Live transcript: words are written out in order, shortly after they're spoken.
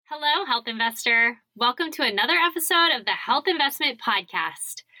Hello, Health Investor. Welcome to another episode of the Health Investment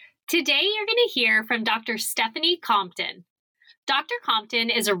Podcast. Today, you're going to hear from Dr. Stephanie Compton. Dr.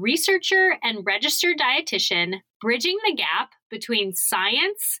 Compton is a researcher and registered dietitian bridging the gap between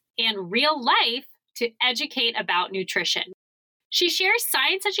science and real life to educate about nutrition. She shares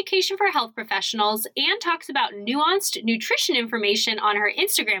science education for health professionals and talks about nuanced nutrition information on her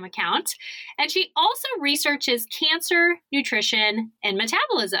Instagram account. And she also researches cancer, nutrition, and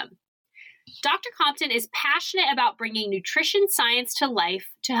metabolism. Dr. Compton is passionate about bringing nutrition science to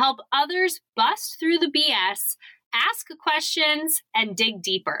life to help others bust through the BS, ask questions, and dig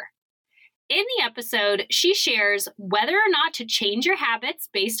deeper. In the episode, she shares whether or not to change your habits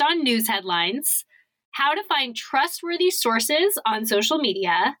based on news headlines, how to find trustworthy sources on social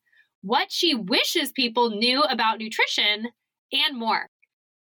media, what she wishes people knew about nutrition, and more.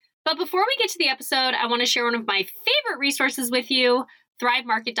 But before we get to the episode, I want to share one of my favorite resources with you,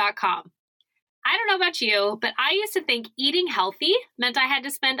 thrivemarket.com. I don't know about you, but I used to think eating healthy meant I had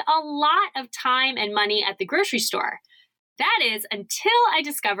to spend a lot of time and money at the grocery store. That is until I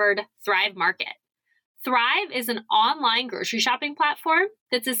discovered Thrive Market. Thrive is an online grocery shopping platform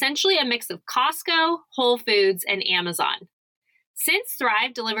that's essentially a mix of Costco, Whole Foods, and Amazon. Since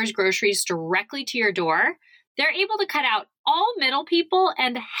Thrive delivers groceries directly to your door, they're able to cut out all middle people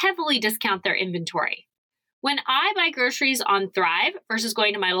and heavily discount their inventory. When I buy groceries on Thrive versus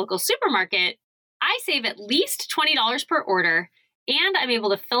going to my local supermarket, I save at least $20 per order, and I'm able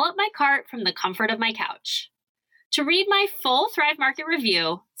to fill up my cart from the comfort of my couch. To read my full Thrive Market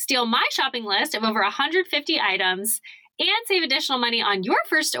review, steal my shopping list of over 150 items, and save additional money on your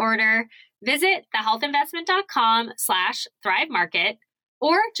first order, visit thehealthinvestment.com/Thrive Market,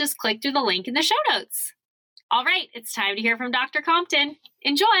 or just click through the link in the show notes. All right, it's time to hear from Dr. Compton.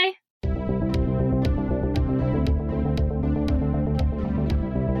 Enjoy!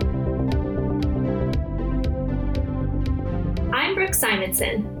 I'm Brooke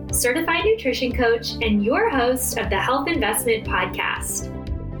Simonson, certified nutrition coach and your host of the Health Investment Podcast.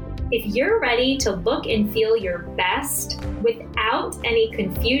 If you're ready to look and feel your best without any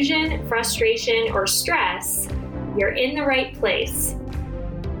confusion, frustration, or stress, you're in the right place.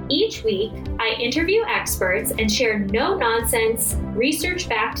 Each week, I interview experts and share no-nonsense,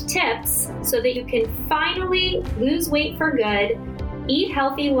 research-backed tips so that you can finally lose weight for good, eat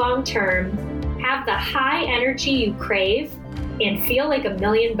healthy long-term, have the high energy you crave, and feel like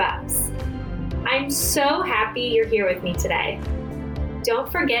 $1,000,000. I'm so happy you're here with me today.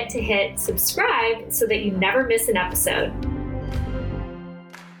 Don't forget to hit subscribe so that you never miss an episode.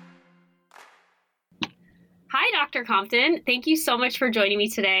 Hi, Dr. Compton. Thank you so much for joining me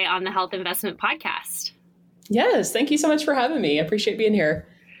today on the Health Investment Podcast. Yes, thank you so much for having me. I appreciate being here.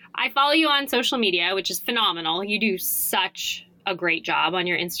 I follow you on social media, which is phenomenal. You do such a great job on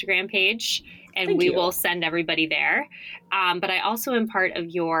your Instagram page, and we will send everybody there. But I also am part of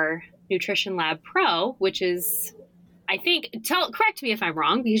your Nutrition Lab Pro, which is, I think, correct me if I'm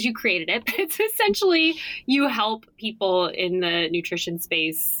wrong because you created it, but it's essentially you help people in the nutrition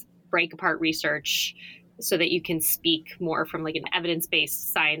space break apart research so that you can speak more from like an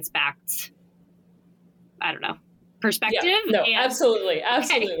evidence-based, science-backed, I don't know, perspective. Yeah, no, absolutely.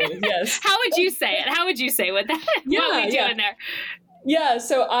 Okay. Yes. How would you say it? How would you say what what we do in there? Yeah,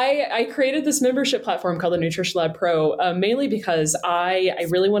 so I created this membership platform called the Nutrition Lab Pro, mainly because I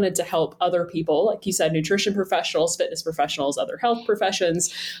really wanted to help other people, like you said, nutrition professionals, fitness professionals, other health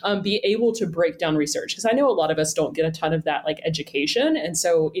professions, be able to break down research. Because I know a lot of us don't get a ton of that like education. And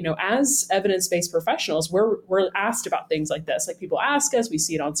so, as evidence-based professionals, we're asked about things like this. Like people ask us, we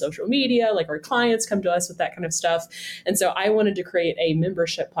see it on social media, like our clients come to us with that kind of stuff. And so I wanted to create a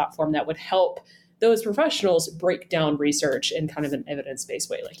membership platform that would help those professionals break down research in kind of an evidence-based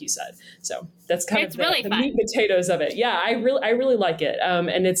way, like you said. So that's kind of the meat and potatoes of it. Yeah, I really like it.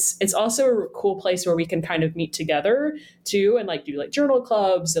 And it's also a cool place where we can kind of meet together too, and like do like journal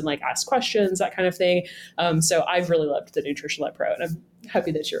clubs and like ask questions, that kind of thing. So I've really loved the Nutrition Lab Pro, and I'm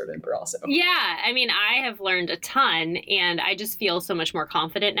happy that you're a member also. Yeah, I mean, I have learned a ton, and I just feel so much more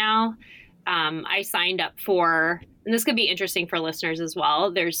confident now. I signed up for, and this could be interesting for listeners as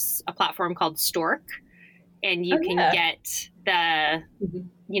well, there's a platform called Stork, and you can get the,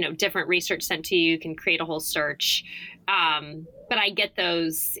 different research sent to you. You can create a whole search. But I get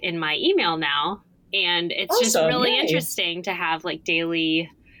those in my email now, and it's just really interesting to have like daily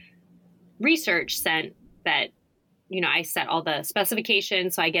research sent that, I set all the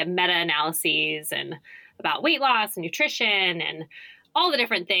specifications. So I get meta-analyses and about weight loss and nutrition and all the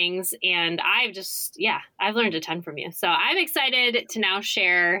different things. And I've learned a ton from you. So I'm excited to now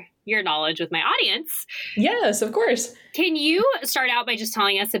share your knowledge with my audience. Yes, of course. Can you start out by just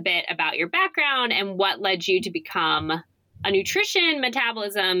telling us a bit about your background and what led you to become a nutrition,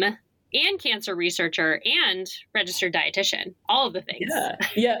 metabolism, and cancer reser and registered dietitian? All of the things.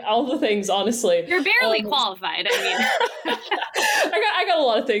 Yeah, all the things, honestly. You're barely qualified. I mean, I got a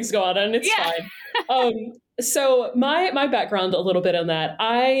lot of things going on. It's fine. So my background a little bit on that.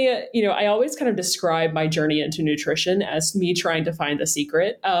 I always kind of describe my journey into nutrition as me trying to find the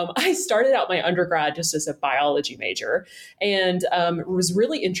secret. I started out my undergrad just as a biology major and was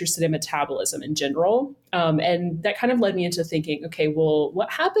really interested in metabolism in general. And that kind of led me into thinking, okay, well,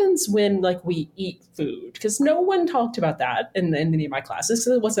 what happens when like we eat food? Because no one talked about that in any of my classes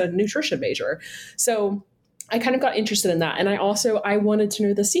because it was a nutrition major. So I kind of got interested in that. And I wanted to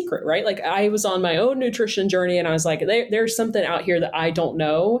know the secret, right? Like I was on my own nutrition journey and I was like, there's something out here that I don't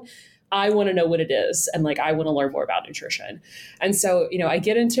know. I want to know what it is. And like, I want to learn more about nutrition. And so, I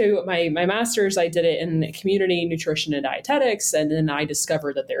get into my master's, I did it in community nutrition and dietetics. And then I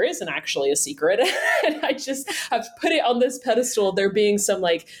discovered that there isn't actually a secret. And I've put it on this pedestal, there being some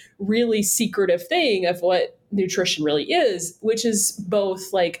like really secretive thing of what nutrition really is, which is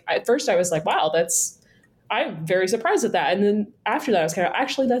both like, at first I was like, wow, I'm very surprised at that. And then after that, I was kind of,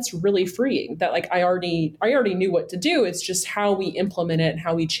 actually, that's really freeing that like, I already knew what to do. It's just how we implement it and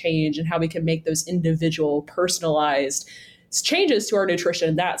how we change and how we can make those individual personalized changes to our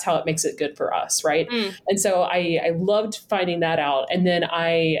nutrition. That's how it makes it good for us. Right. And so I loved finding that out. And then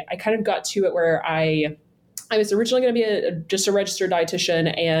I kind of got to it where I was originally going to be just a registered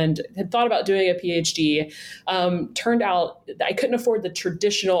dietitian and had thought about doing a PhD. Turned out that I couldn't afford the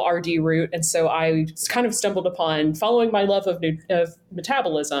traditional RD route. And so I kind of stumbled upon, following my love of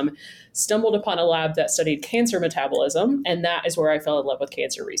metabolism, stumbled upon a lab that studied cancer metabolism. And that is where I fell in love with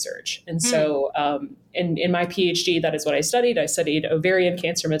cancer research. And so in my PhD, that is what I studied. I studied ovarian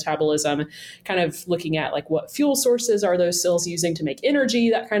cancer metabolism, kind of looking at like what fuel sources are those cells using to make energy,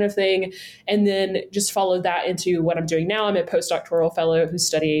 that kind of thing. And then just followed that into what I'm doing now. I'm a postdoctoral fellow who's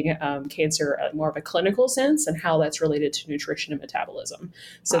studying cancer at more of a clinical sense and how that's related to nutrition and metabolism.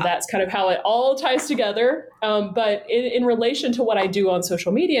 So that's kind of how it all ties together. But in relation to what I do on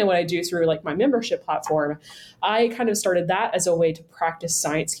social media and what I do through like my membership platform, I kind of started that as a way to practice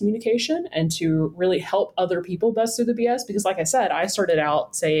science communication and to really help other people bust through the BS. Because like I said, I started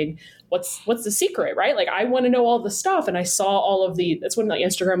out saying, what's the secret, right? Like I want to know all the stuff. And I saw all of that's when like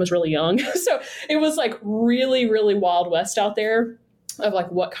Instagram was really young. So it was like really, really Wild West out there of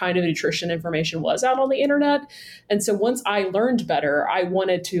like what kind of nutrition information was out on the internet. And so once I learned better, I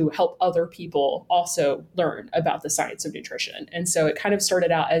wanted to help other people also learn about the science of nutrition. And so it kind of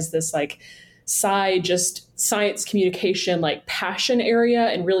started out as this like side, just science communication, like passion area,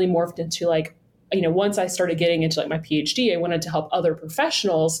 and really morphed into like, once I started getting into like my PhD, I wanted to help other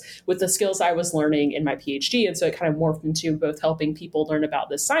professionals with the skills I was learning in my PhD. And so it kind of morphed into both helping people learn about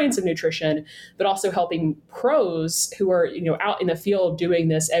the science of nutrition, but also helping pros who are, out in the field doing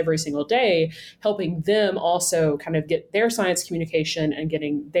this every single day, helping them also kind of get their science communication and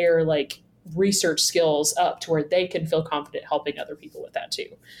getting their like research skills up to where they can feel confident helping other people with that too.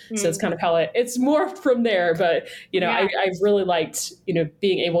 So it's kind of how it's morphed from there. But, I've really liked,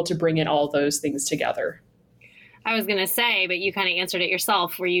 being able to bring in all those things together. I was going to say, but you kind of answered it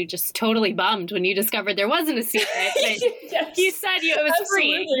yourself. Were you just totally bummed when you discovered there wasn't a secret? Yes. You said it was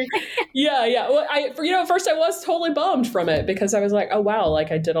free. Yeah. Well, at first I was totally bummed from it because I was like, oh, wow,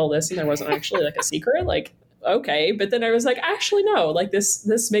 like I did all this and there wasn't actually like a secret. Like, okay. But then I was like, actually, no, like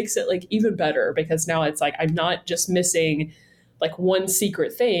this makes it like even better because now it's like, I'm not just missing like one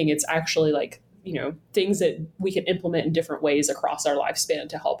secret thing. It's actually like, things that we can implement in different ways across our lifespan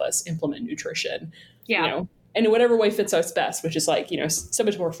to help us implement nutrition, and in whatever way fits us best, which is like, so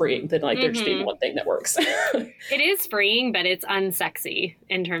much more freeing than like there just being one thing that works. It is freeing, but it's unsexy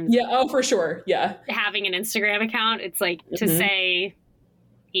in terms of oh, for sure. Yeah. Having an Instagram account. It's like to say,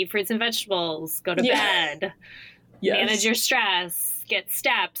 eat fruits and vegetables, go to bed, manage your stress, get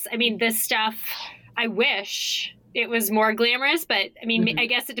steps. I mean, this stuff, I wish it was more glamorous, but I mean, I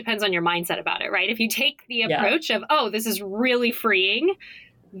guess it depends on your mindset about it, right? If you take the approach of, oh, this is really freeing,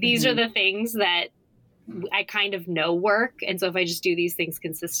 these are the things that I kind of know work. And so if I just do these things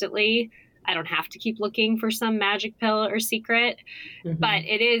consistently, I don't have to keep looking for some magic pill or secret. But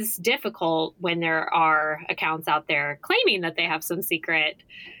it is difficult when there are accounts out there claiming that they have some secret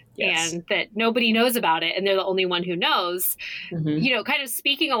and that nobody knows about it and they're the only one who knows. Kind of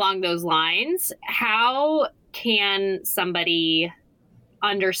speaking along those lines, how can somebody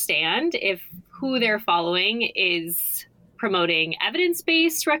understand if who they're following is promoting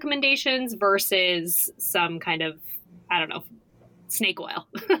evidence-based recommendations versus some kind of, I don't know, snake oil.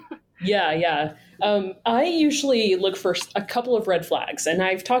 Yeah, yeah. I usually look for a couple of red flags, and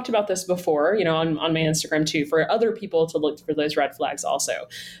I've talked about this before, on my Instagram too, for other people to look for those red flags also.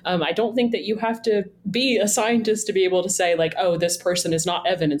 I don't think that you have to be a scientist to be able to say like, oh, this person is not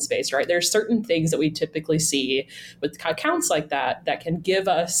evidence-based, right? There's certain things that we typically see with accounts like that can give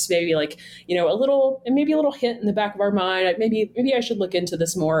us maybe like, maybe a little hint in the back of our mind. Maybe I should look into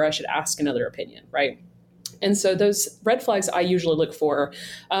this more. I should ask another opinion, right? And so those red flags I usually look for.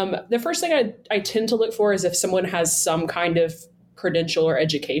 The first thing I tend to look for is if someone has some kind of credential or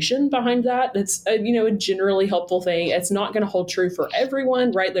education behind that. That's a generally helpful thing. It's not going to hold true for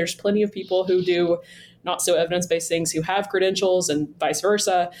everyone, right? There's plenty of people who do not so evidence-based things who have credentials and vice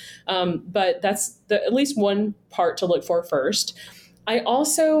versa. But that's at least one part to look for first. I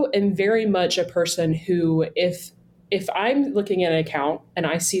also am very much a person who, if I'm looking at an account and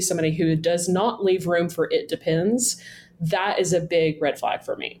I see somebody who does not leave room for it depends, that is a big red flag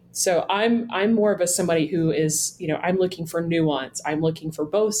for me. So I'm more of somebody who is, I'm looking for nuance. I'm looking for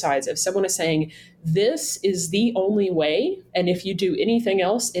both sides. If someone is saying this is the only way, and if you do anything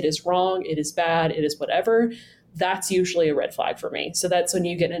else, it is wrong, it is bad, it is whatever, that's usually a red flag for me. So that's when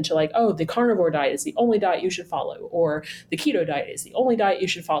you get into like, oh, the carnivore diet is the only diet you should follow, or the keto diet is the only diet you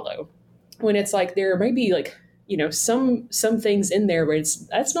should follow. When it's like there may be like, some things in there where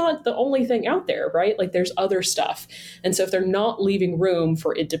that's not the only thing out there, right? Like there's other stuff. And so if they're not leaving room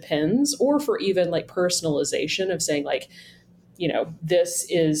for it depends, or for even like personalization of saying like, this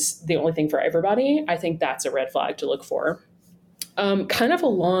is the only thing for everybody, I think that's a red flag to look for. Kind of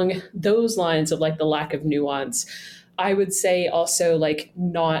along those lines of like the lack of nuance, I would say also like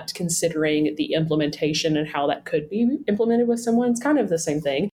not considering the implementation and how that could be implemented with someone. It's kind of the same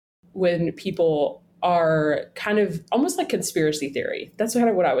thing when people are kind of almost like conspiracy theory. That's kind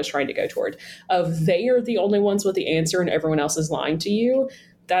of what I was trying to go toward, of they are the only ones with the answer and everyone else is lying to you.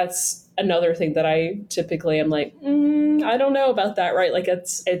 That's another thing that I typically am like, I don't know about that, right? Like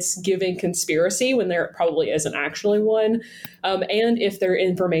it's giving conspiracy when there probably isn't actually one. And if their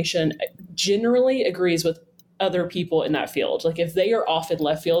information generally agrees with other people in that field. Like if they are off in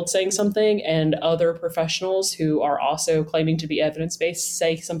left field saying something and other professionals who are also claiming to be evidence-based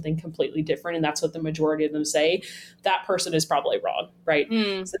say something completely different, and that's what the majority of them say, that person is probably wrong, right?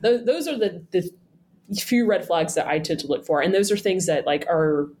 So those are the few red flags that I tend to look for. And those are things that like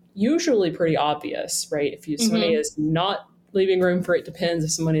are usually pretty obvious, right? If somebody is not leaving room for it depends,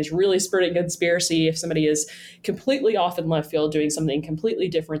 if someone is really spreading conspiracy, if somebody is completely off in left field doing something completely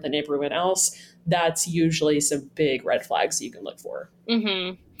different than everyone else, that's usually some big red flags you can look for.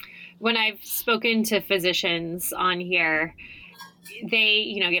 When I've spoken to physicians on here,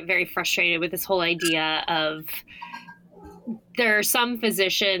 they, get very frustrated with this whole idea of there are some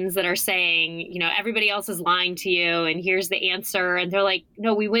physicians that are saying, everybody else is lying to you and here's the answer. And they're like,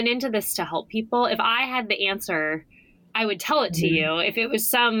 no, we went into this to help people. If I had the answer, I would tell it to you. If it was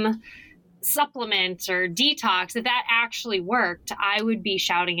some supplement or detox, if that actually worked, I would be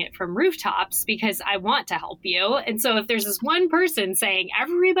shouting it from rooftops because I want to help you. And so if there's this one person saying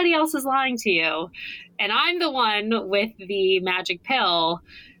everybody else is lying to you and I'm the one with the magic pill,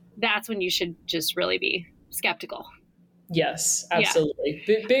 that's when you should just really be skeptical. Yes, absolutely.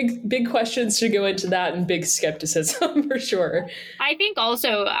 Yeah. Big questions should go into that, and big skepticism for sure. I think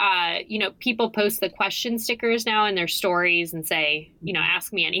also, people post the question stickers now in their stories and say,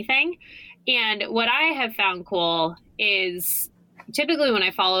 ask me anything. And what I have found cool is typically when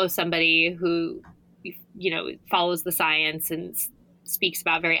I follow somebody who, follows the science and speaks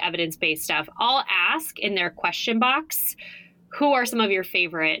about very evidence-based stuff, I'll ask in their question box, who are some of your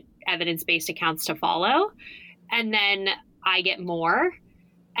favorite evidence-based accounts to follow? And then I get more.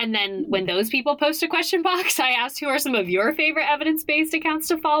 And then when those people post a question box, I ask who are some of your favorite evidence-based accounts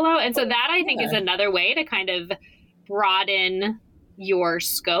to follow. And so that I think is another way to kind of broaden your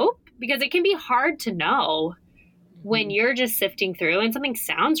scope, because it can be hard to know when you're just sifting through and something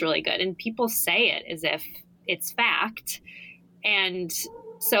sounds really good and people say it as if it's fact. And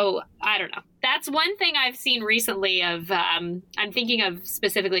so I don't know. That's one thing I've seen recently of, I'm thinking of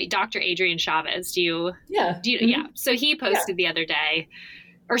specifically Dr. Adrian Chavez. Yeah. So he posted the other day,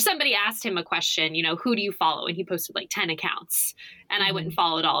 or somebody asked him a question, who do you follow? And he posted like 10 accounts and I went and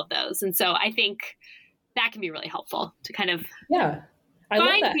followed all of those. And so I think that can be really helpful to kind of I love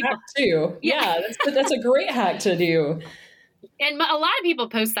that hack too. Yeah, that's a great hack to do. And a lot of people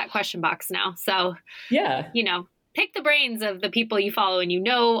post that question box now. So, pick the brains of the people you follow and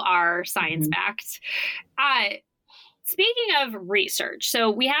are science-backed. Speaking of research, so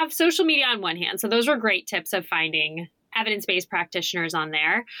we have social media on one hand. So those were great tips of finding evidence-based practitioners on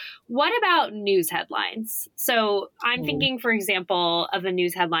there. What about news headlines? So I'm thinking, for example, of a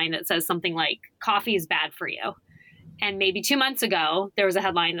news headline that says something like, coffee is bad for you. And maybe 2 months ago, there was a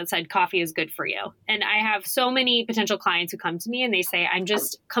headline that said coffee is good for you. And I have so many potential clients who come to me and they say, I'm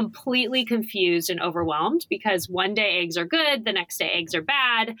just completely confused and overwhelmed because one day eggs are good, the next day eggs are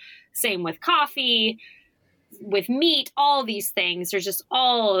bad. Same with coffee, with meat, all these things. There's just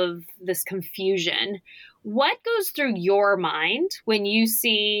all of this confusion. What goes through your mind when you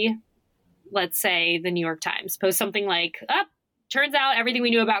see, let's say, the New York Times post something like, turns out everything we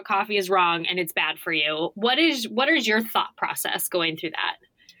knew about coffee is wrong and it's bad for you? What is your thought process going through that?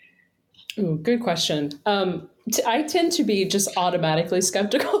 Ooh, good question. I tend to be just automatically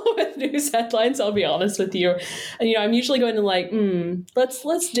skeptical with news headlines. I'll be honest with you. And, I'm usually going to like,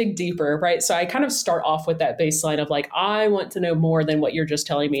 let's dig deeper, right? So I kind of start off with that baseline of like, I want to know more than what you're just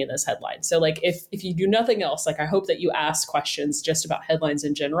telling me in this headline. So like, if you do nothing else, like I hope that you ask questions just about headlines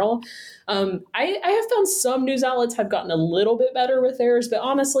in general. I have found some news outlets have gotten a little bit better with theirs, but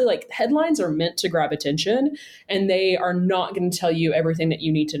honestly, like headlines are meant to grab attention and they are not going to tell you everything that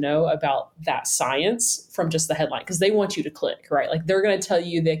you need to know about that science from just the headline because they want you to click, right? Like they're going to tell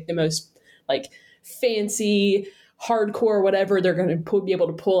you the most like fancy, hardcore, whatever they're going to be able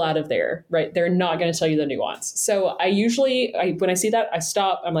to pull out of there, right? They're not going to tell you the nuance. So when I see that, I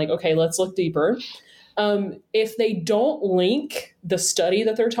stop. I'm like, okay, let's look deeper. If they don't link the study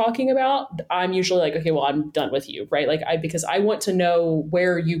that they're talking about, I'm usually like, okay, well, I'm done with you, right? Like because I want to know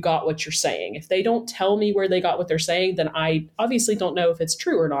where you got what you're saying. If they don't tell me where they got what they're saying, then I obviously don't know if it's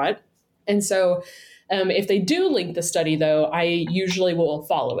true or not. And so if they do link the study, though, I usually will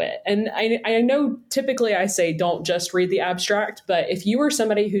follow it. And I know typically I say don't just read the abstract, but if you are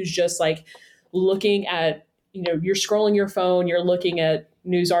somebody who's just like looking at, you're scrolling your phone, you're looking at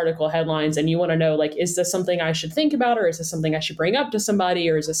news article headlines and you want to know, like, is this something I should think about, or is this something I should bring up to somebody,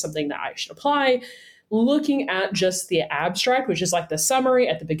 or is this something that I should apply? Looking at just the abstract, which is like the summary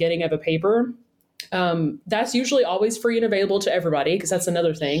at the beginning of a paper, that's usually always free and available to everybody, because that's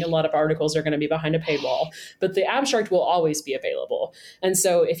another thing. A lot of articles are going to be behind a paywall, but the abstract will always be available. And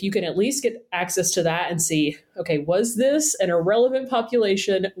so if you can at least get access to that and see, okay, was this an irrelevant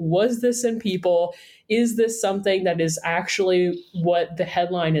population? Was this in people? Is this something that is actually what the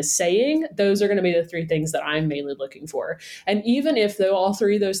headline is saying? Those are going to be the three things that I'm mainly looking for. And even if though all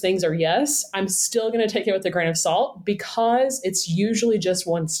three of those things are yes, I'm still going to take it with a grain of salt, because it's usually just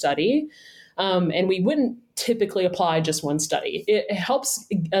one study. And we wouldn't typically apply just one study. It helps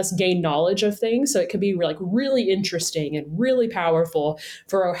us gain knowledge of things. So it could be like really interesting and really powerful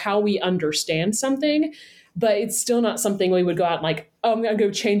for how we understand something. But it's still not something we would go out and like, oh, I'm going to go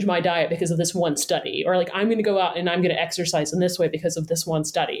change my diet because of this one study. Or like, I'm going to go out and I'm going to exercise in this way because of this one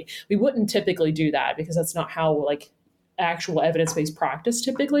study. We wouldn't typically do that, because that's not how like actual evidence-based practice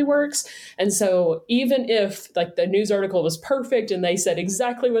typically works. And so even if like the news article was perfect and they said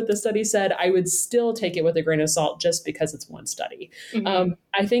exactly what the study said, I would still take it with a grain of salt just because it's one study. Mm-hmm.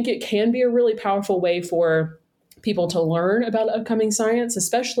 I think it can be a really powerful way for people to learn about upcoming science,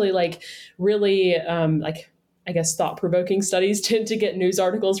 especially like really I guess thought-provoking studies tend to get news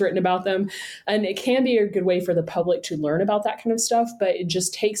articles written about them. And it can be a good way for the public to learn about that kind of stuff. But it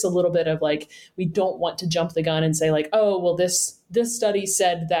just takes a little bit of like, we don't want to jump the gun and say like, oh, well, this study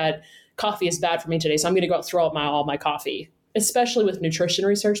said that coffee is bad for me today, so I'm going to go out and throw out all my coffee, especially with nutrition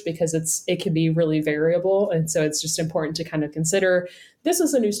research, because it can be really variable. And so it's just important to kind of consider, this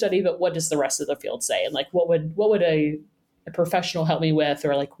is a new study, but what does the rest of the field say? And like, what would a professional help me with,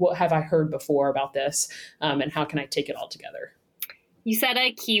 or like, what have I heard before about this? And how can I take it all together? You said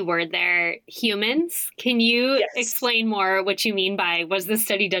a key word there, humans. Can you explain more what you mean by, was this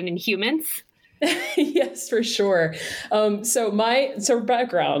study done in humans? Yes, for sure. So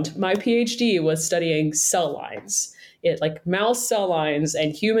background, my PhD was studying cell lines. Like mouse cell lines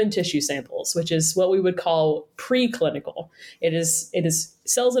and human tissue samples, which is what we would call preclinical. It is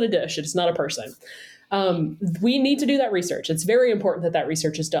cells in a dish. It is not a person. We need to do that research. It's very important that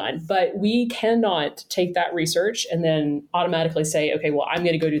research is done, but we cannot take that research and then automatically say, okay, well, I'm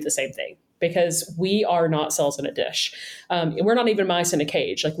going to go do the same thing, because we are not cells in a dish. We're not even mice in a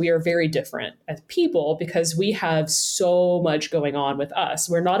cage. Like, we are very different as people because we have so much going on with us.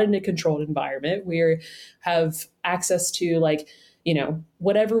 We're not in a controlled environment. We have access to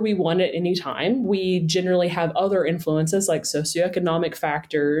whatever we want at any time. We generally have other influences like socioeconomic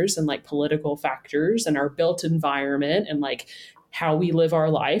factors and like political factors and our built environment and like how we live our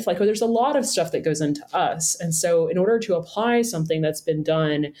life. Like, there's a lot of stuff that goes into us. And so in order to apply something that's been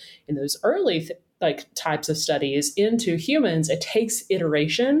done in those early like types of studies into humans, it takes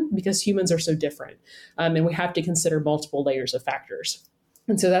iteration because humans are so different. And we have to consider multiple layers of factors.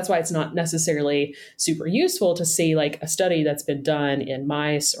 And so that's why it's not necessarily super useful to see like a study that's been done in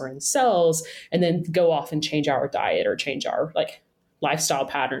mice or in cells and then go off and change our diet or change our like lifestyle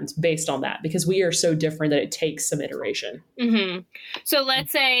patterns based on that, because we are so different that it takes some iteration. Mm-hmm. So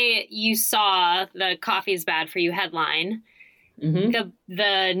let's say you saw the coffee is bad for you headline. Mm-hmm.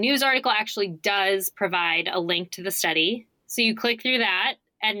 The news article actually does provide a link to the study. So you click through that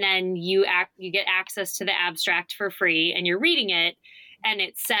and then you get access to the abstract for free and you're reading it and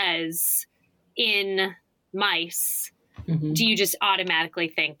it says in mice. Mm-hmm. Do you just automatically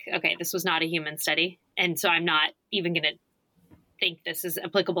think, okay, this was not a human study, and so I'm not even going to think this is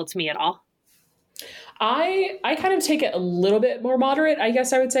applicable to me at all? I kind of take it a little bit more moderate, I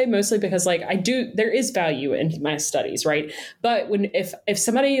guess I would say, mostly because like there is value in my studies, right? But if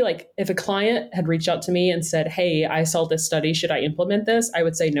somebody like if a client had reached out to me and said, hey, I saw this study, should I implement this? I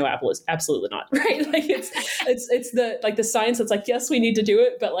would say no, absolutely not, right? Like it's the like the science that's like, yes, we need to do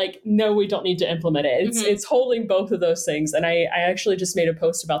it, but like, no, we don't need to implement it. It's holding both of those things. And I actually just made a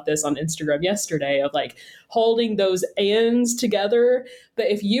post about this on Instagram yesterday of like holding those ands together. But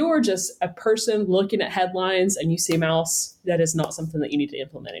if you are just a person looking at headlines and you see a mouse, that is not something that you need to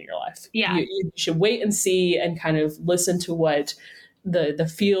implement in your life. Yeah. You should wait and see and kind of listen to what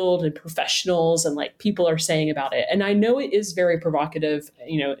the field and professionals and like people are saying about it. And I know it is very provocative.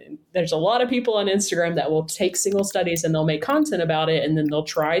 You know, there's a lot of people on Instagram that will take single studies and they'll make content about it and then they'll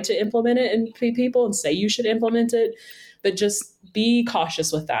try to implement it in people and say you should implement it. But just be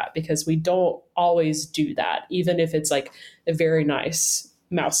cautious with that, because we don't always do that. Even if it's like a very nice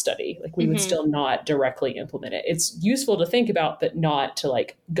mouse study, like we would still not directly implement it. It's useful to think about, but not to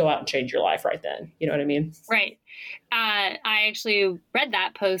like go out and change your life right then. You know what I mean? Right. I actually read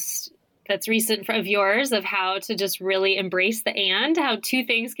that post that's recent of yours of how to just really embrace how two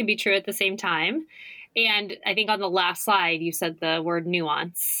things can be true at the same time. And I think on the last slide, you said the word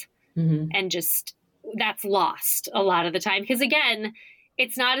nuance, and just that's lost a lot of the time. Because again,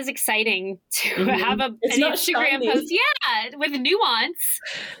 it's not as exciting to have an Instagram post, with nuance.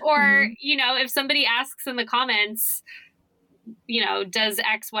 Or, you know, if somebody asks in the comments, you know, does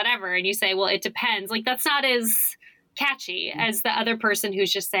X whatever, and you say, well, it depends. Like, that's not as catchy as the other person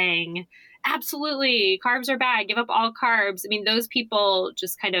who's just saying, absolutely, carbs are bad, give up all carbs. I mean, those people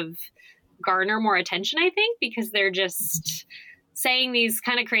just kind of garner more attention, I think, because they're just saying these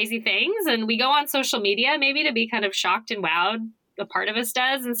kind of crazy things. And we go on social media maybe to be kind of shocked and wowed. A part of us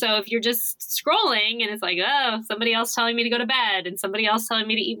does. And so if you're just scrolling and it's like, oh, somebody else telling me to go to bed and somebody else telling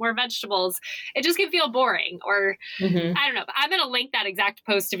me to eat more vegetables, it just can feel boring. Or I don't know. But I'm going to link that exact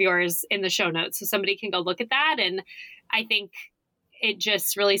post of yours in the show notes so somebody can go look at that. And I think it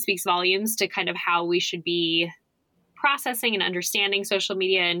just really speaks volumes to kind of how we should be processing and understanding social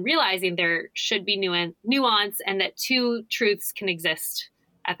media and realizing there should be nuance and that two truths can exist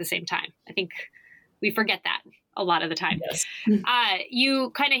at the same time. I think we forget that a lot of the time. Yes.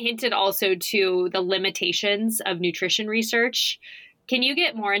 You kind of hinted also to the limitations of nutrition research. Can you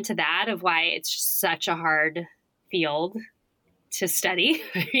get more into that, of why it's such a hard field to study?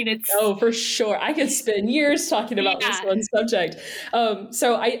 I mean, for sure. I could spend years talking about this one subject.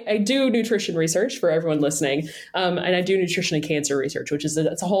 So I do nutrition research for everyone listening. And I do nutrition and cancer research, which is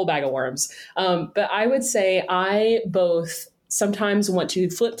it's a whole bag of worms. But I would say I both sometimes want to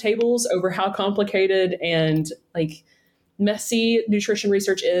flip tables over how complicated and like messy nutrition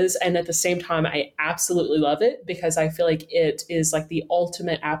research is. And at the same time, I absolutely love it because I feel like it is like the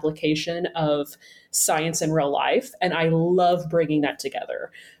ultimate application of science in real life. And I love bringing that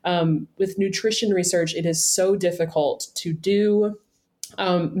together. With nutrition research, it is so difficult to do.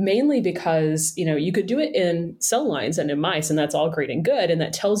 Mainly because, you know, you could do it in cell lines and in mice, and that's all great and good. And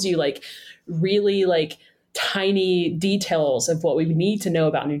that tells you like really like tiny details of what we need to know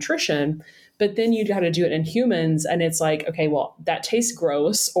about nutrition. But then you got to do it in humans. And it's like, okay, well, that tastes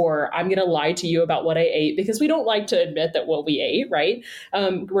gross, or I'm going to lie to you about what I ate, because we don't like to admit that what we ate, right?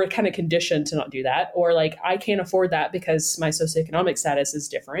 We're kind of conditioned to not do that. Or like, I can't afford that because my socioeconomic status is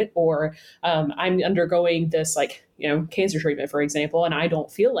different. Or I'm undergoing this like, you know, cancer treatment, for example, and I don't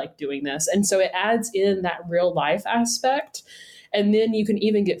feel like doing this. And so it adds in that real life aspect. And then you can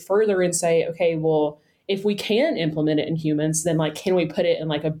even get further and say, okay, well, if we can implement it in humans, then like, can we put it in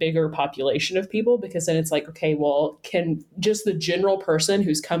like a bigger population of people? Because then it's like, okay, well, can just the general person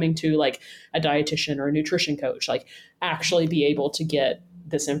who's coming to like a dietitian or a nutrition coach, like actually be able to get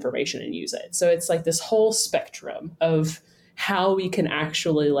this information and use it? So it's like this whole spectrum of how we can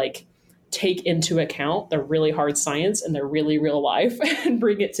actually like take into account the really hard science and the really real life and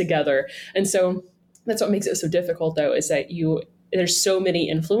bring it together. And so That's what makes it so difficult, though, is that there's so many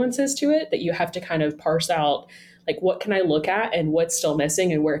influences to it that you have to kind of parse out, like, what can I look at and what's still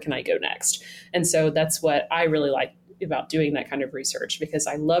missing and where can I go next? And so that's what I really like about doing that kind of research, because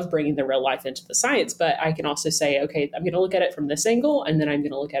I love bringing the real life into the science, but I can also say, okay, I'm going to look at it from this angle, and then I'm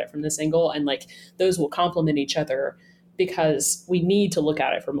going to look at it from this angle, and like those will complement each other, because we need to look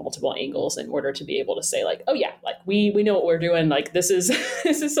at it from multiple angles in order to be able to say, like, oh yeah, like we know what we're doing. Like this is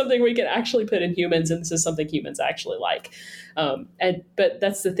this is something we can actually put in humans, and this is something humans actually like. But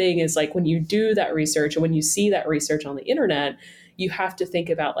that's the thing, is like when you do that research and when you see that research on the internet, you have to think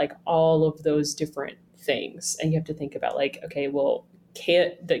about like all of those different things, and you have to think about like, okay, well,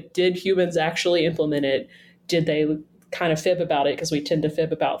 did humans actually implement it? Did they kind of fib about it? Because we tend to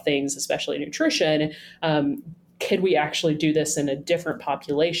fib about things, especially nutrition. Could we actually do this in a different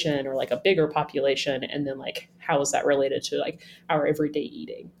population or like a bigger population? And then like, how is that related to like our everyday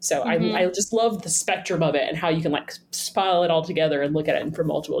eating? So I just love the spectrum of it and how you can like spile it all together and look at it from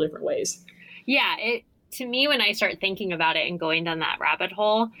multiple different ways. Yeah. To me, when I start thinking about it and going down that rabbit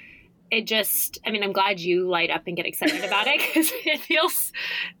hole, it just, I mean, I'm glad you light up and get excited about it, because it feels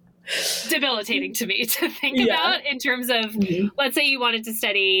debilitating to me to think about, in terms of, let's say you wanted to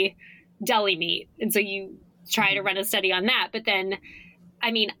study deli meat. And so you try to run a study on that. But then,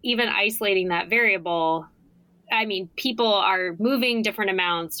 I mean, even isolating that variable, I mean, people are moving different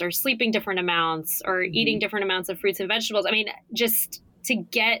amounts or sleeping different amounts or eating different amounts of fruits and vegetables. I mean, just to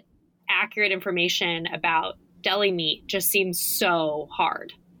get accurate information about deli meat just seems so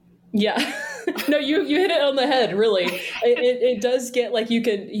hard. Yeah, no, you hit it on the head. Really, it does get like you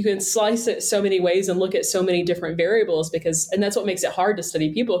can slice it so many ways and look at so many different variables, and that's what makes it hard to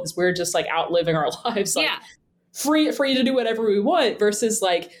study people, because we're just like out living our lives, like free to do whatever we want, versus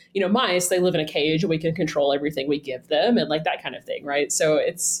like, mice, they live in a cage and we can control everything we give them and like that kind of thing, right? So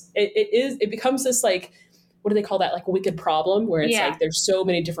it becomes this like, what do they call that? Like a wicked problem, where it's like there's so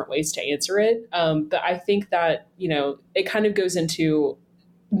many different ways to answer it. But I think that it kind of goes into,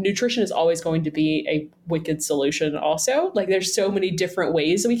 nutrition is always going to be a wicked solution also. Like there's so many different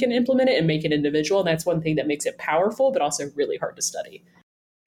ways we can implement it and make it individual. And that's one thing that makes it powerful, but also really hard to study.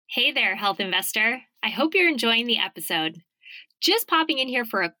 Hey there, health investor. I hope you're enjoying the episode. Just popping in here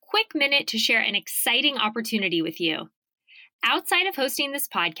for a quick minute to share an exciting opportunity with you. Outside of hosting this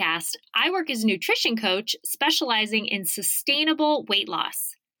podcast, I work as a nutrition coach specializing in sustainable weight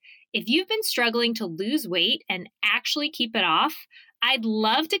loss. If you've been struggling to lose weight and actually keep it off, I'd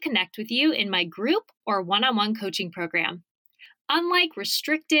love to connect with you in my group or one-on-one coaching program. Unlike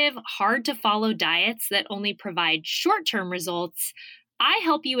restrictive, hard-to-follow diets that only provide short-term results, I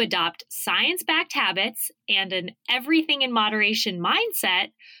help you adopt science-backed habits and an everything in moderation mindset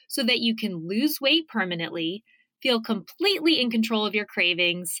so that you can lose weight permanently, feel completely in control of your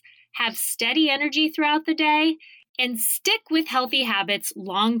cravings, have steady energy throughout the day, and stick with healthy habits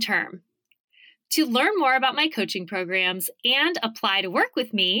long-term. To learn more about my coaching programs and apply to work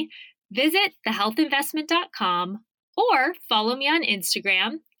with me, visit thehealthinvestment.com or follow me on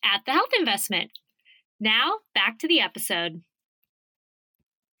Instagram at thehealthinvestment. Now, back to the episode.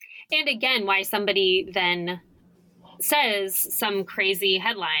 And again, why somebody then says some crazy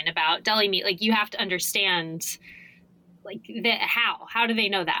headline about deli meat, like you have to understand like how do they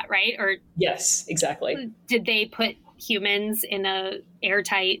know that, right? Or yes, exactly. Did they put humans in a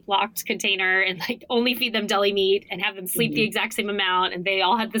airtight locked container and like only feed them deli meat and have them sleep the exact same amount and they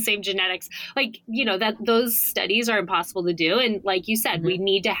all have the same genetics? Like, that those studies are impossible to do. And like you said, we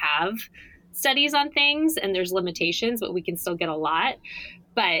need to have studies on things, and there's limitations, but we can still get a lot.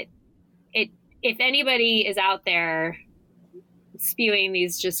 But if anybody is out there spewing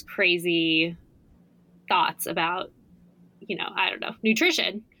these just crazy thoughts about, I don't know,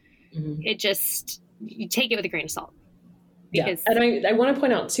 nutrition, it just, you take it with a grain of salt. Because and I want to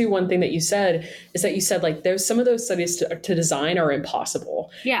point out too, one thing that you said is that you said like there's some of those studies to design are impossible.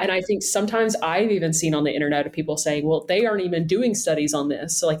 Yeah. And I think sometimes I've even seen on the internet of people saying, well, they aren't even doing studies on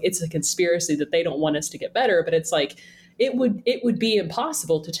this. So like it's a conspiracy that they don't want us to get better. But it's like it would be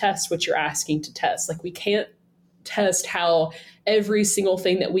impossible to test what you're asking to test. Like we can't test how every single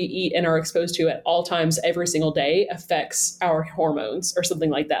thing that we eat and are exposed to at all times every single day affects our hormones or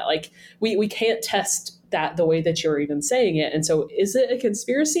something like that. Like we can't test that the way that you're even saying it. And so is it a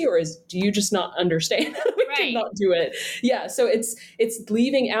conspiracy, or do you just not understand how we cannot do it? Yeah. So it's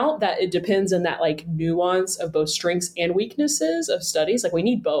leaving out that it depends on that like nuance of both strengths and weaknesses of studies. Like we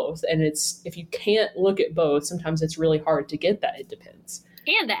need both. And if you can't look at both, sometimes it's really hard to get that. It depends.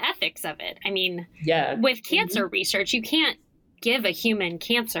 And the ethics of it. I mean, with cancer research, you can't give a human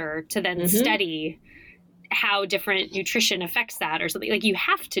cancer to then study how different nutrition affects that or something. Like you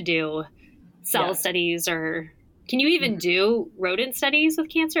have to do cell studies, or can you even do rodent studies with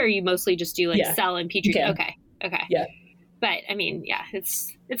cancer, or you mostly just do like cell and petri? Okay. Yeah. But I mean,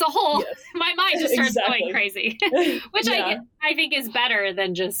 it's a whole, my mind just starts going crazy, which I think is better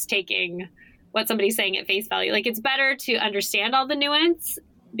than just taking what somebody's saying at face value. Like, it's better to understand all the nuance,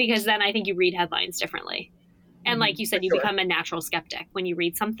 because then I think you read headlines differently. And like you said, you become a natural skeptic when you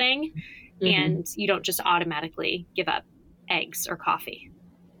read something, and you don't just automatically give up eggs or coffee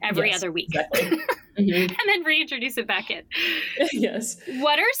every other week. Exactly. And then reintroduce it back in. Yes.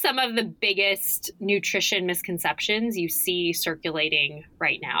 What are some of the biggest nutrition misconceptions you see circulating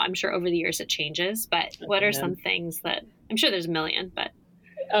right now? I'm sure over the years it changes, but what are some things that, I'm sure there's a million, but.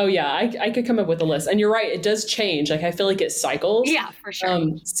 Oh yeah, I could come up with a list. And you're right, it does change. Like, I feel like it cycles. Yeah, for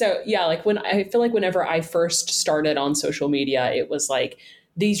sure. So yeah, like I feel like whenever I first started on social media, it was like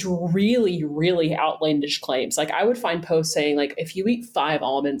these really, really outlandish claims. Like, I would find posts saying like, if you eat 5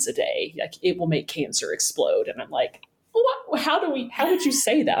 almonds a day, like, it will make cancer explode. And I'm like, what? How would you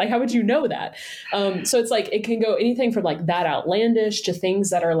say that? Like, how would you know that? So it's like, it can go anything from like that outlandish to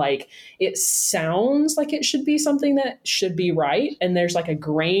things that are like, it sounds like it should be something that should be right, and there's like a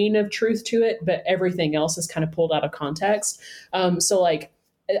grain of truth to it, but everything else is kind of pulled out of context. So like,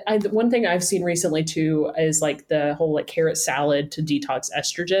 one thing I've seen recently too is like the whole like carrot salad to detox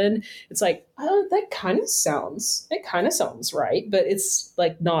estrogen. It's like, oh, it kind of sounds right, but it's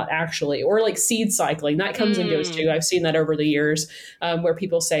like not actually. Or like seed cycling, that comes and goes too. I've seen that over the years, where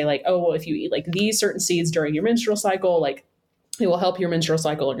people say like, oh, well, if you eat like these certain seeds during your menstrual cycle, like it will help your menstrual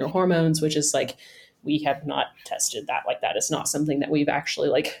cycle and your hormones, which is like, we have not tested that. Like, that is not something that we've actually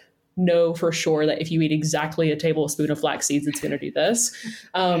like know for sure that if you eat exactly a tablespoon of flax seeds, it's going to do this.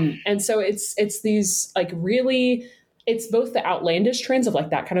 And so it's these like really, it's both the outlandish trends of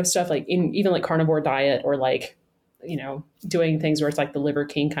like that kind of stuff, like in even like carnivore diet, or like, you know, doing things where it's like the Liver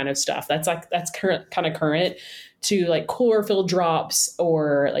King kind of stuff. That's current to like chlorophyll drops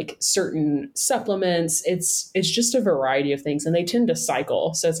or like certain supplements. It's just a variety of things, and they tend to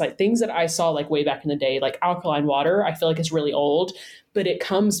cycle. So it's like things that I saw like way back in the day, like alkaline water, I feel like it's really old, but it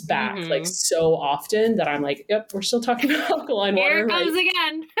comes back like so often that I'm like, yep, we're still talking about alkaline water. Here it comes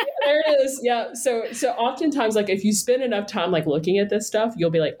again. There it is. Yeah. So oftentimes, like, if you spend enough time like looking at this stuff, you'll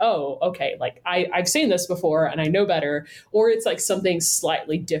be like, oh, okay, like I've seen this before and I know better. Or it's like something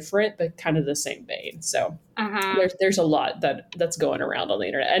slightly different, but kind of the same vein. So there's a lot that's going around on the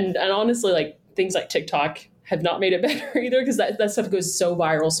internet. And honestly, like, things like TikTok have not made it better either, because that stuff goes so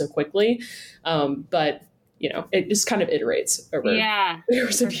viral so quickly. But you know, it just kind of iterates over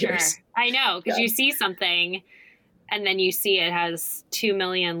years of years. I know, because you see something and then you see it has 2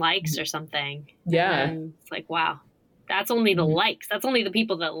 million likes or something. Yeah. And it's like, wow, that's only the likes. That's only the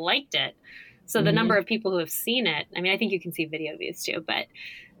people that liked it. So the number of people who have seen it, I mean, I think you can see video views too, but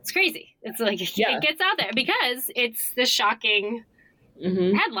it's crazy. It's like, it gets out there because it's this shocking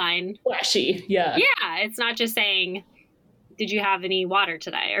headline. Flashy. Yeah. Yeah. It's not just saying, did you have any water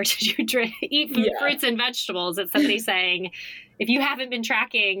today? Or did you eat fruits and vegetables? It's somebody saying, if you haven't been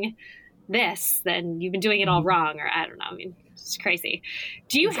tracking this, then you've been doing it all wrong. Or I don't know. I mean, it's crazy.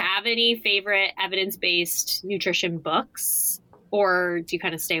 Do you have any favorite evidence-based nutrition books, or do you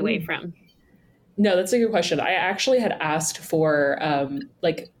kind of stay away from? No, that's a good question. I actually had asked for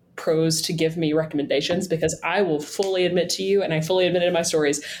like pros to give me recommendations, because I will fully admit to you, and I fully admitted in my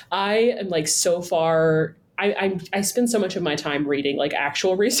stories, I am like so far, I spend so much of my time reading like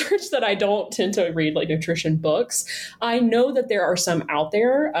actual research that I don't tend to read like nutrition books. I know that there are some out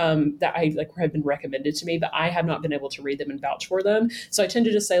there that I like have been recommended to me, but I have not been able to read them and vouch for them. So I tend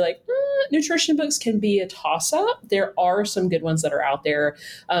to just say like, nutrition books can be a toss-up. There are some good ones that are out there,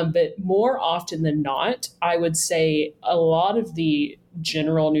 but more often than not, I would say a lot of the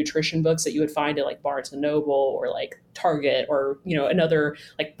general nutrition books that you would find at like Barnes and Noble or like Target or, you know, another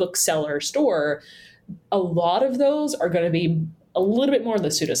like bookseller store, a lot of those are going to be a little bit more on the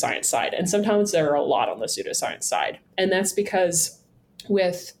pseudoscience side. And sometimes there are a lot on the pseudoscience side. And that's because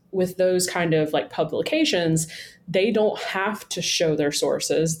with those kind of like publications, they don't have to show their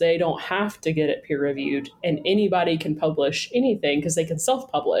sources. They don't have to get it peer reviewed, and anybody can publish anything because they can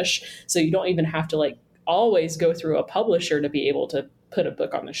self-publish. So you don't even have to like always go through a publisher to be able to put a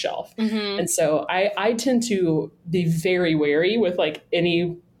book on the shelf. And so I tend to be very wary with like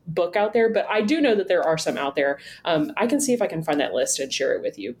any book out there, but I do know that there are some out there. I can see if I can find that list and share it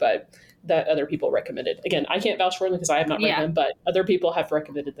with you, but that other people recommended. Again, I can't vouch for them because I have not read them, but other people have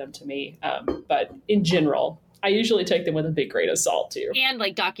recommended them to me. But in general, I usually take them with a big grain of salt too. And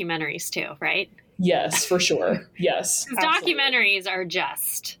like documentaries too, right? Yes, for sure. Yes. Documentaries are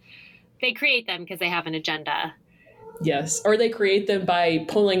just, they create them because they have an agenda. Yes. Or they create them by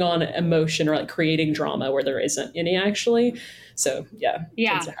pulling on emotion or like creating drama where there isn't any actually. So yeah, it tends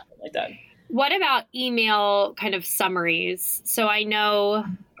Yeah. to happen like that. What about email kind of summaries? So I know,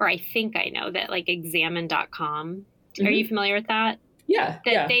 or I think I know that like examine.com, are you familiar with that? Yeah.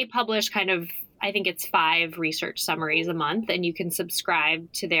 That they publish kind of, I think it's 5 research summaries a month, and you can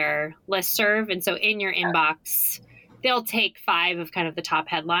subscribe to their listserv. And so in your inbox, they'll take 5 of kind of the top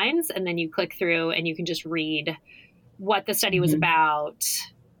headlines, and then you click through and you can just read what the study was about,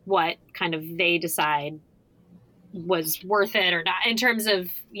 what kind of they decide was worth it or not in terms of,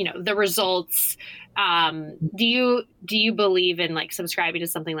 you know, the results. Do you believe in like subscribing to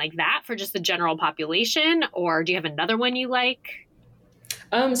something like that for just the general population, or do you have another one you like?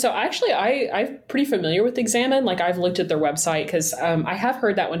 So actually, I'm pretty familiar with Examine. Like I've looked at their website because I have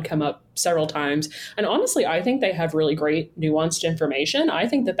heard that one come up several times. And honestly, I think they have really great nuanced information. I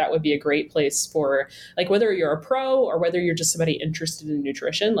think that would be a great place for like whether you're a pro or whether you're just somebody interested in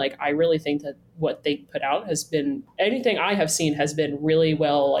nutrition. Like I really think that what they put out has been anything I have seen has been really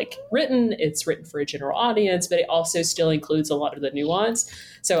well like written. It's written for a general audience, but it also still includes a lot of the nuance.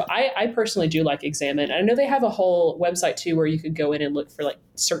 So I personally do like Examine. I know they have a whole website too where you could go in and look for like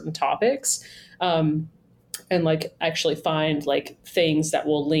certain topics. And like actually find like things that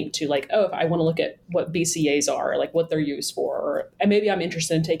will link to like, oh, if I want to look at what BCAs are, like what they're used for, or and maybe I'm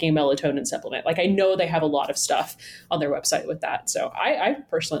interested in taking a melatonin supplement. Like I know they have a lot of stuff on their website with that. So I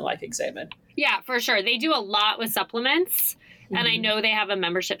personally like Examine. Yeah, for sure. They do a lot with supplements. And I know they have a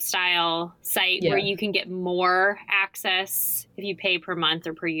membership style site where you can get more access if you pay per month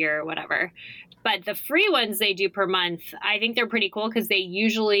or per year or whatever. But the free ones they do per month, I think they're pretty cool because they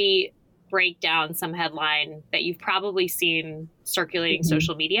usually break down some headline that you've probably seen circulating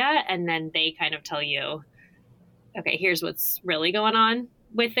social media. And then they kind of tell you, okay, here's what's really going on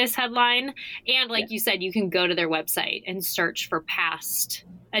with this headline. And like you said, you can go to their website and search for past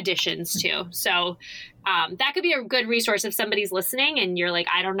editions too. So that could be a good resource if somebody's listening and you're like,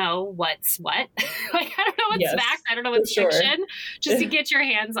 I don't know what's what. Like, I don't know what's fact. I don't know what's fiction. Just to get your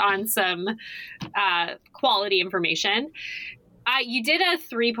hands on some quality information. You did a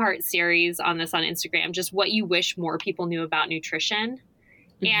 3-part series on this on Instagram, just what you wish more people knew about nutrition.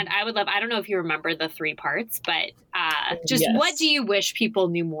 And I would love, I don't know if you remember the 3 parts, but just what do you wish people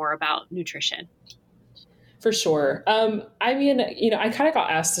knew more about nutrition? For sure. I mean, you know, I kind of got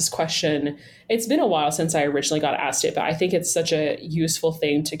asked this question. It's been a while since I originally got asked it, but I think it's such a useful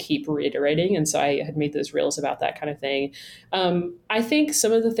thing to keep reiterating. And so I had made those reels about that kind of thing. I think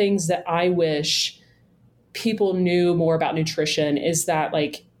some of the things that I wish people knew more about nutrition is that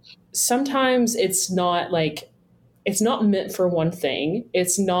like sometimes it's not meant for one thing.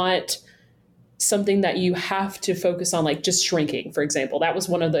 It's not something that you have to focus on, like just shrinking, for example. That was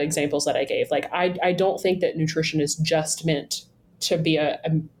one of the examples that I gave. Like, I don't think that nutrition is just meant to be a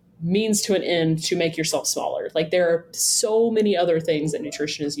means to an end to make yourself smaller. Like there are so many other things that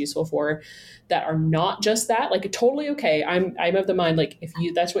nutrition is useful for that are not just that. Like totally okay. I'm of the mind, like if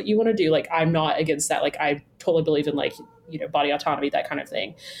that's what you want to do, like I'm not against that. Like I totally believe in like, you know, body autonomy, that kind of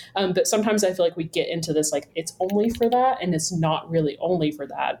thing. But sometimes I feel like we get into this, like it's only for that. And it's not really only for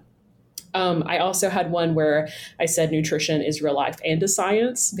that. I also had one where I said nutrition is real life and a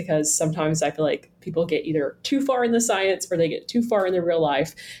science, because sometimes I feel like people get either too far in the science or they get too far in their real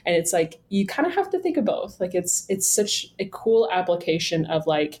life. And it's like, you kind of have to think of both. Like it's such a cool application of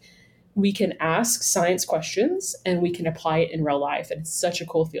like, we can ask science questions and we can apply it in real life. And it's such a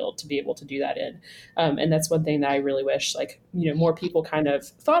cool field to be able to do that in. And that's one thing that I really wish, like, you know, more people kind of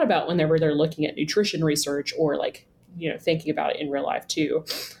thought about whenever they're looking at nutrition research or like, you know, thinking about it in real life too.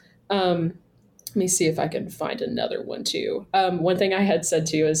 Let me see if I can find another one too. One thing I had said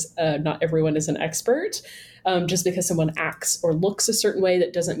too is not everyone is an expert. Just because someone acts or looks a certain way,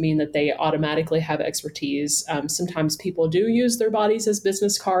 that doesn't mean that they automatically have expertise. Sometimes people do use their bodies as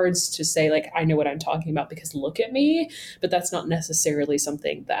business cards to say, like, I know what I'm talking about because look at me. But that's not necessarily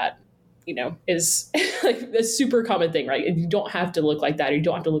something that, you know, is like a super common thing, right? And you don't have to look like that, or you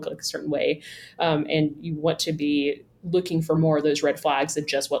don't have to look like a certain way. And you want to be looking for more of those red flags than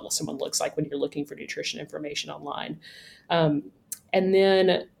just what someone looks like when you're looking for nutrition information online. And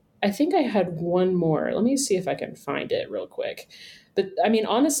then I think I had one more. Let me see if I can find it real quick. But I mean,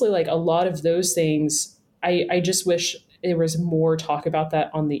 honestly, like a lot of those things, I just wish there was more talk about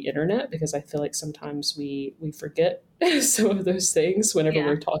that on the internet, because I feel like sometimes we forget some of those things whenever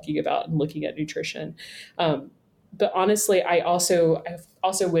we're talking about and looking at nutrition. But honestly, I also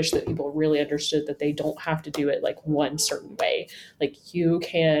wish that people really understood that they don't have to do it like one certain way. Like you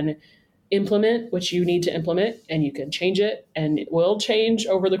can implement what you need to implement, and you can change it, and it will change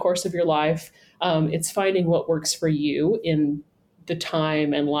over the course of your life. It's finding what works for you in the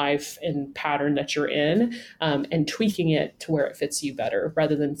time and life and pattern that you're in, and tweaking it to where it fits you better,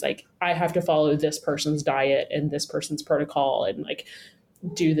 rather than it's like, I have to follow this person's diet and this person's protocol and like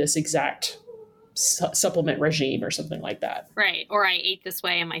do this exact supplement regime or something like that. Right. Or I ate this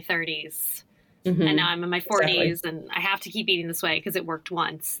way in my 30s. Mm-hmm. And now I'm in my 40s, exactly. And I have to keep eating this way because it worked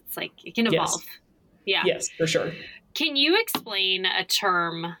once. It's like, it can evolve. Yes. Yeah. Yes, for sure. Can you explain a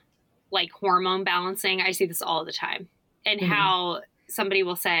term like hormone balancing? I see this all the time. And how somebody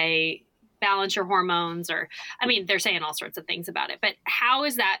will say, balance your hormones, or, I mean, they're saying all sorts of things about it, but how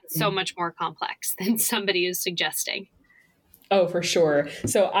is that so much more complex than somebody is suggesting? Oh, for sure.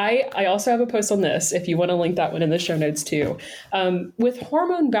 So I also have a post on this, if you want to link that one in the show notes too, with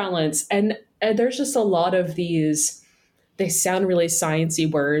hormone balance. And there's just a lot of these, they sound really sciencey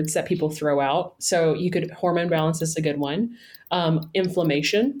words that people throw out. So hormone balance is a good one.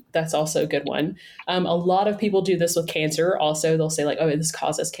 Inflammation, that's also a good one. A lot of people do this with cancer. Also, they'll say like, oh, this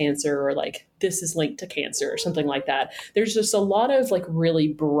causes cancer, or like this is linked to cancer or something like that. There's just a lot of like really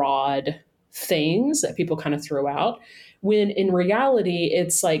broad things that people kind of throw out, when in reality,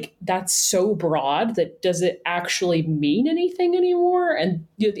 it's like, that's so broad that does it actually mean anything anymore? And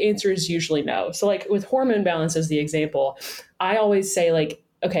the answer is usually no. So like with hormone balance as the example, I always say like,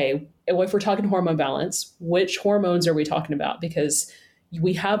 okay, if we're talking hormone balance, which hormones are we talking about? Because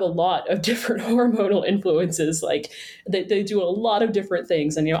we have a lot of different hormonal influences, like they do a lot of different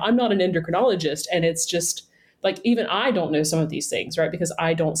things. And, I'm not an endocrinologist, and it's just like, even I don't know some of these things, right? Because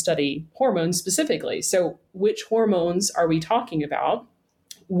I don't study hormones specifically. So which hormones are we talking about?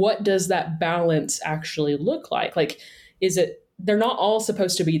 What does that balance actually look like? Like, they're not all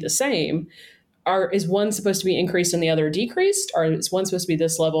supposed to be the same. Is one supposed to be increased and the other decreased? Or is one supposed to be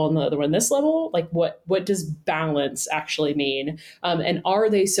this level and the other one this level? Like, what does balance actually mean? And are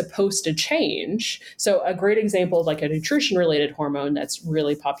they supposed to change? So a great example of like a nutrition related hormone that's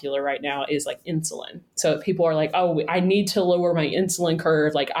really popular right now is like insulin. So people are like, oh, I need to lower my insulin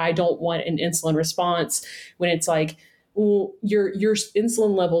curve. Like, I don't want an insulin response, when it's like, well, your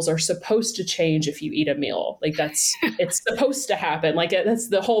insulin levels are supposed to change if you eat a meal. Like it's supposed to happen. Like that's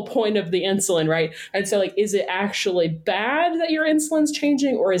the whole point of the insulin, right? And so like, is it actually bad that your insulin's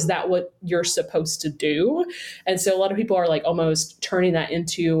changing, or is that what you're supposed to do? And so a lot of people are like almost turning that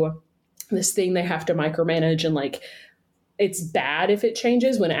into this thing they have to micromanage, and like, it's bad if it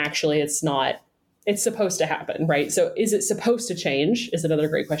changes, when actually it's not. It's supposed to happen, right? So is it supposed to change is another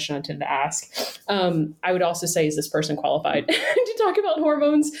great question I tend to ask. I would also say, is this person qualified to talk about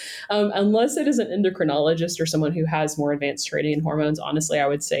hormones? Unless it is an endocrinologist or someone who has more advanced training in hormones, honestly, I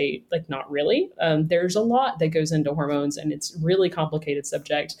would say like not really. There's a lot that goes into hormones, and it's a really complicated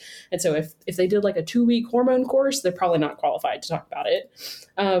subject. And so if they did like a 2-week hormone course, they're probably not qualified to talk about it.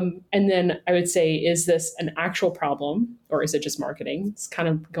 And then I would say, is this an actual problem, or is it just marketing? It's kind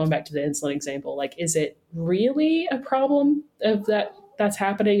of going back to the insulin example. Like, is it really a problem of that's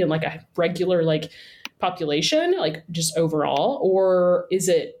happening in like a regular like population, like just overall, or is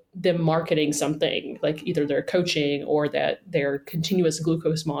it them marketing something, like either their coaching or that their continuous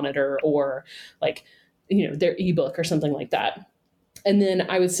glucose monitor, or like, their ebook or something like that? And then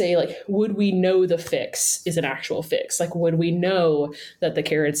I would say, like, would we know the fix is an actual fix? Like, would we know that the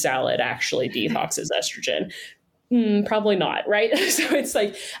carrot salad actually detoxes estrogen? Probably not, right? So it's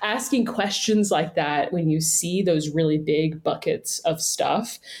like asking questions like that when you see those really big buckets of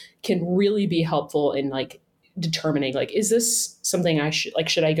stuff can really be helpful in like determining, like, is this something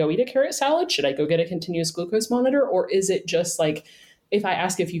should I go eat a carrot salad? Should I go get a continuous glucose monitor? Or is it just like, if I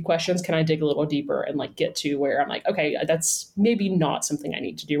ask a few questions, can I dig a little deeper and like get to where I'm like, okay, that's maybe not something I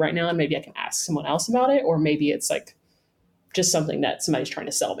need to do right now, and maybe I can ask someone else about it, or maybe it's like just something that somebody's trying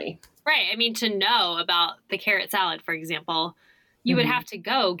to sell me. Right. I mean, to know about the carrot salad, for example, you would have to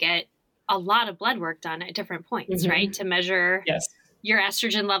go get a lot of blood work done at different points, right? To measure your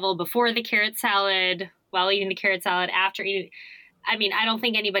estrogen level before the carrot salad, while eating the carrot salad, after eating. I mean, I don't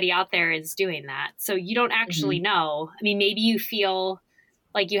think anybody out there is doing that. So you don't actually know. I mean, maybe you feel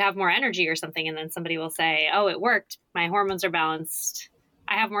like you have more energy or something, and then somebody will say, oh, it worked. My hormones are balanced.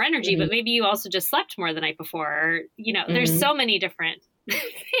 I have more energy, but maybe you also just slept more the night before. Or, there's so many different things.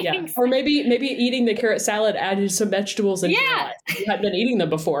 Yeah. Or maybe eating the carrot salad added some vegetables into your life. You hadn't been eating them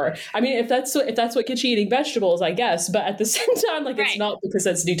before. I mean, if that's what gets you eating vegetables, I guess. But at the same time, like, it's not because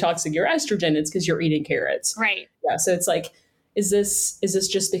that's detoxing your estrogen. It's because you're eating carrots. Right. Yeah. So it's like, is this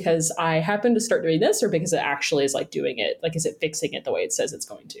just because I happen to start doing this, or because it actually is like doing it? Like, is it fixing it the way it says it's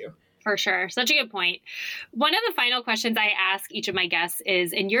going to? For sure. Such a good point. One of the final questions I ask each of my guests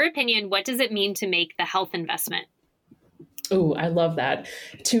is, in your opinion, what does it mean to make the health investment? Oh, I love that.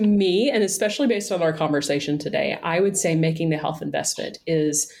 To me, and especially based on our conversation today, I would say making the health investment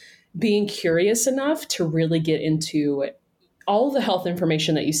is being curious enough to really get into all the health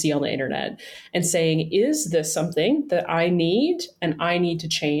information that you see on the internet and saying, is this something that I need and I need to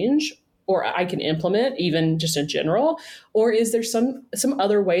change or I can implement even just in general? Or is there some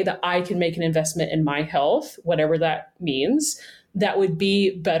other way that I can make an investment in my health, whatever that means, that would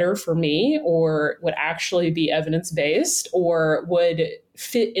be better for me or would actually be evidence-based or would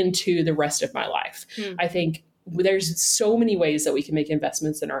fit into the rest of my life? I think there's so many ways that we can make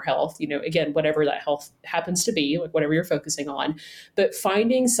investments in our health, again, whatever that health happens to be, like whatever you're focusing on, but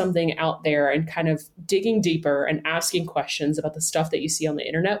finding something out there and kind of digging deeper and asking questions about the stuff that you see on the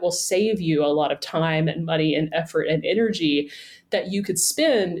internet will save you a lot of time and money and effort and energy that you could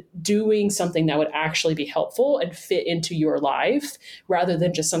spend doing something that would actually be helpful and fit into your life rather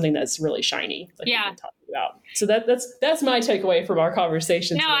than just something that's really shiny, like we've been talking about. So that's my takeaway from our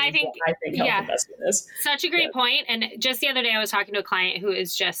conversation. No, I think health investment is such a great point. And just the other day, I was talking to a client who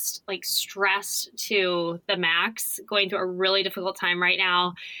is just like stressed to the max, going through a really difficult time right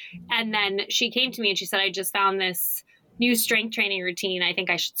now. And then she came to me and she said, I just found this new strength training routine I think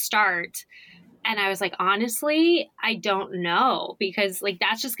I should start. And I was like, honestly, I don't know, because like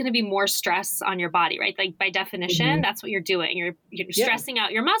that's just going to be more stress on your body, right? Like by definition, that's what you're doing. You're stressing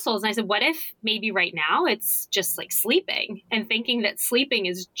out your muscles. And I said, what if maybe right now it's just like sleeping and thinking that sleeping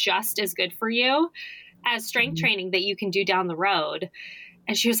is just as good for you as strength training that you can do down the road?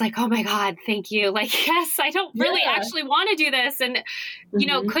 And she was like, oh my God, thank you. Like, yes, I don't really actually want to do this. And,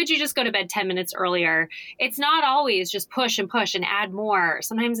 could you just go to bed 10 minutes earlier? It's not always just push and add more.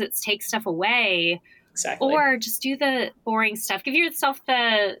 Sometimes it's take stuff away. Exactly. Or just do the boring stuff. Give yourself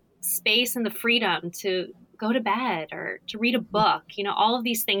the space and the freedom to go to bed or to read a book. All of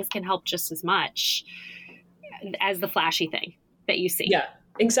these things can help just as much as the flashy thing that you see. Yeah.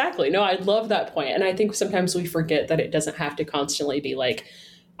 Exactly. No, I love that point. And I think sometimes we forget that it doesn't have to constantly be like,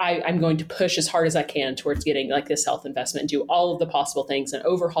 I'm going to push as hard as I can towards getting like this health investment, do all of the possible things and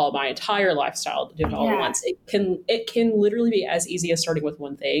overhaul my entire lifestyle to do it all at once. It can literally be as easy as starting with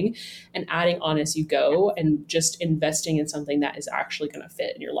one thing and adding on as you go and just investing in something that is actually going to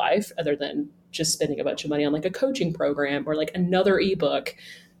fit in your life other than just spending a bunch of money on like a coaching program or like another ebook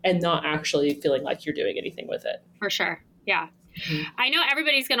and not actually feeling like you're doing anything with it. For sure. Yeah. I know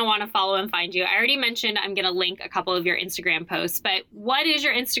everybody's going to want to follow and find you. I already mentioned I'm going to link a couple of your Instagram posts, but what is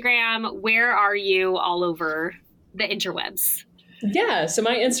your Instagram? Where are you all over the interwebs? Yeah. So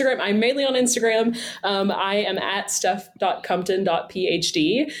my Instagram, I'm mainly on Instagram. I am at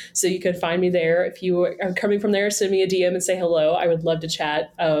steph.compton.phd. So you can find me there. If you are coming from there, send me a DM and say hello. I would love to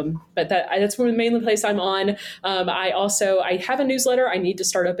chat. But that's the main place I'm on. I have a newsletter I need to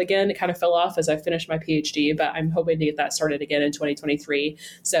start up again. It kind of fell off as I finished my PhD, but I'm hoping to get that started again in 2023.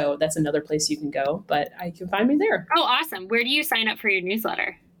 So that's another place you can go, but I can find me there. Oh, awesome. Where do you sign up for your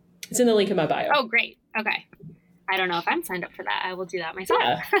newsletter? It's in the link in my bio. Oh, great. Okay. I don't know if I'm signed up for that. I will do that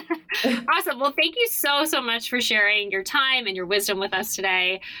myself. Yeah. Awesome. Well, thank you so much for sharing your time and your wisdom with us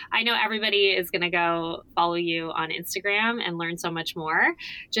today. I know everybody is going to go follow you on Instagram and learn so much more.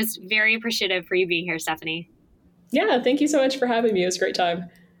 Just very appreciative for you being here, Stephanie. Yeah. Thank you so much for having me. It was a great time.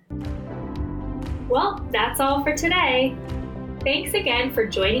 Well, that's all for today. Thanks again for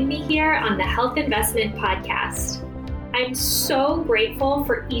joining me here on the Health Investment Podcast. I'm so grateful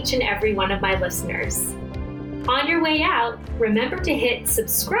for each and every one of my listeners. On your way out, remember to hit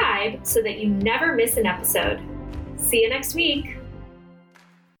subscribe so that you never miss an episode. See you next week.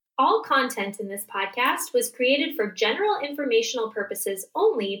 All content in this podcast was created for general informational purposes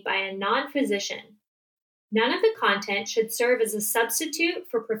only by a non-physician. None of the content should serve as a substitute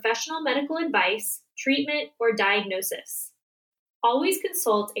for professional medical advice, treatment, or diagnosis. Always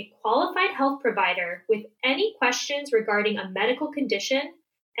consult a qualified health provider with any questions regarding a medical condition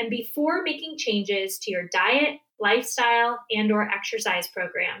and before making changes to your diet, lifestyle, and/or exercise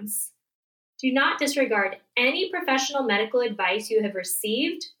programs. Do not disregard any professional medical advice you have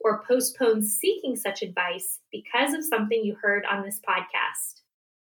received or postpone seeking such advice because of something you heard on this podcast.